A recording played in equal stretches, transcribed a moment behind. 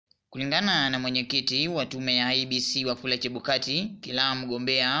Kulingana na mwenyekiti wa tume ya IEBC Wafula Chebukati, kila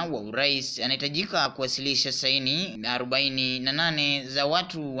mgombea wa urais anahitajika kuwasilisha saini 48 za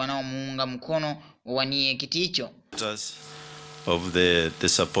watu wanaomuunga mkono wawanie kiti hicho. Of the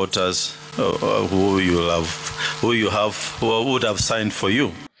supporters who would have signed for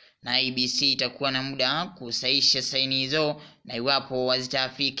you. Na IEBC itakuwa na muda kusaisha saini hizo, na iwapo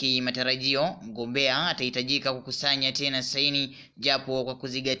hazitafiki matarajio, mgombea atahitajika kukusanya tena saini, japo kwa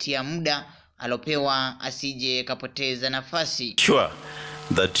kuzingatia muda alopewa asije kapoteza nafasi. Sure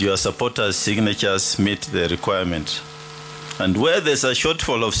that your supporters' signatures meet the requirement, and where there's a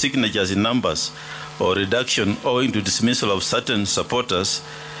shortfall of signatures in numbers or reduction owing to dismissal of certain supporters,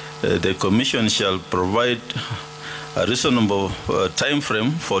 the Commission shall provide a reasonable time frame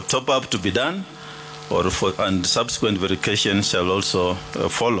for top-up to be done, and subsequent verification shall also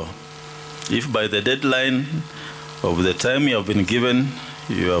follow. If by the deadline of the time you have been given,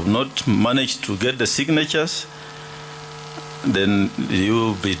 you have not managed to get the signatures, then you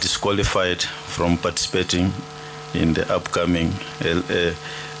will be disqualified from participating in the upcoming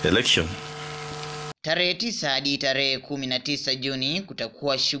election. Tarehe 9 hadi tarehe 19 Juni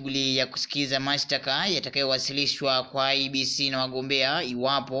kutakuwa shughuli ya kusikiza mashtaka yatakayowasilishwa kwa IEBC na wagombea,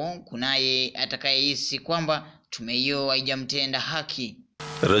 iwapo kunaye atakayehisi kwamba tume hiyo haijamtenda haki.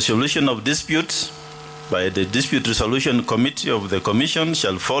 Resolution of disputes by the Dispute Resolution Committee of the Commission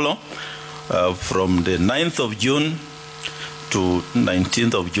shall follow from the 9th of June to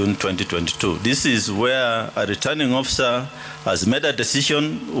 19th of June 2022. This is where a returning officer has made a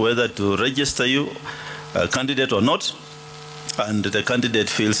decision whether to register you a candidate or not, and the candidate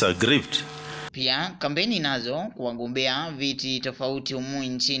feels aggrieved. Pia kampeni nazo kwa wagombea viti tofauti humu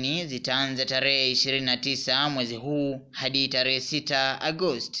nchini zitaanza tarehe 29 mwezi huu hadi tarehe 6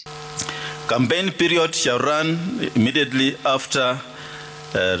 Agosti. Campaign period shall run immediately after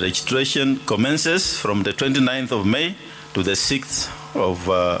registration commences from the 29th of May to the 6th of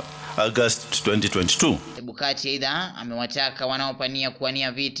August 2022. Chebukati aidha amewataka wanaopania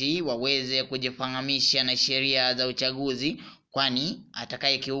kuwania viti waweze kujifahamisha na sheria za uchaguzi, kwani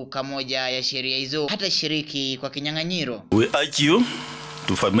atakayekiuka moja ya sheria hizo hatashiriki kwa kinyang'anyiro. We urge you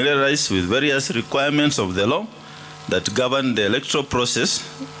to familiarize with various requirements of the law that govern the electoral process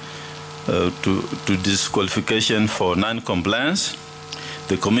to disqualification for non-compliance.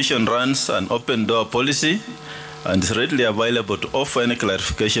 The Commission runs an open door policy and is readily available to offer any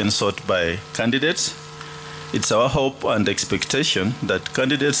clarification sought by candidates. It's our hope and expectation that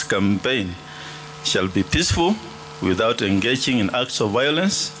candidates' campaign shall be peaceful without engaging in acts of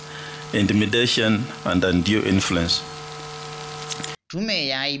violence, intimidation, and undue influence. Tume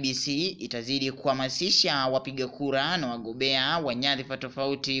ya IEBC itazidi kuhamasisha wapiga kura na wagombea wa nyadhifa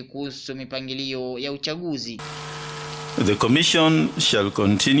tofauti kuhusu mipangilio ya uchaguzi. The Commission shall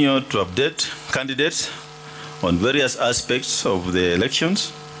continue to update candidates on various aspects of the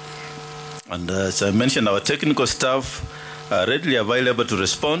elections, and as I mentioned, our technical staff are readily available to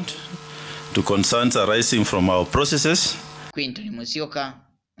respond to concerns arising from our processes. Quinton Musioka,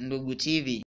 Ndugu TV.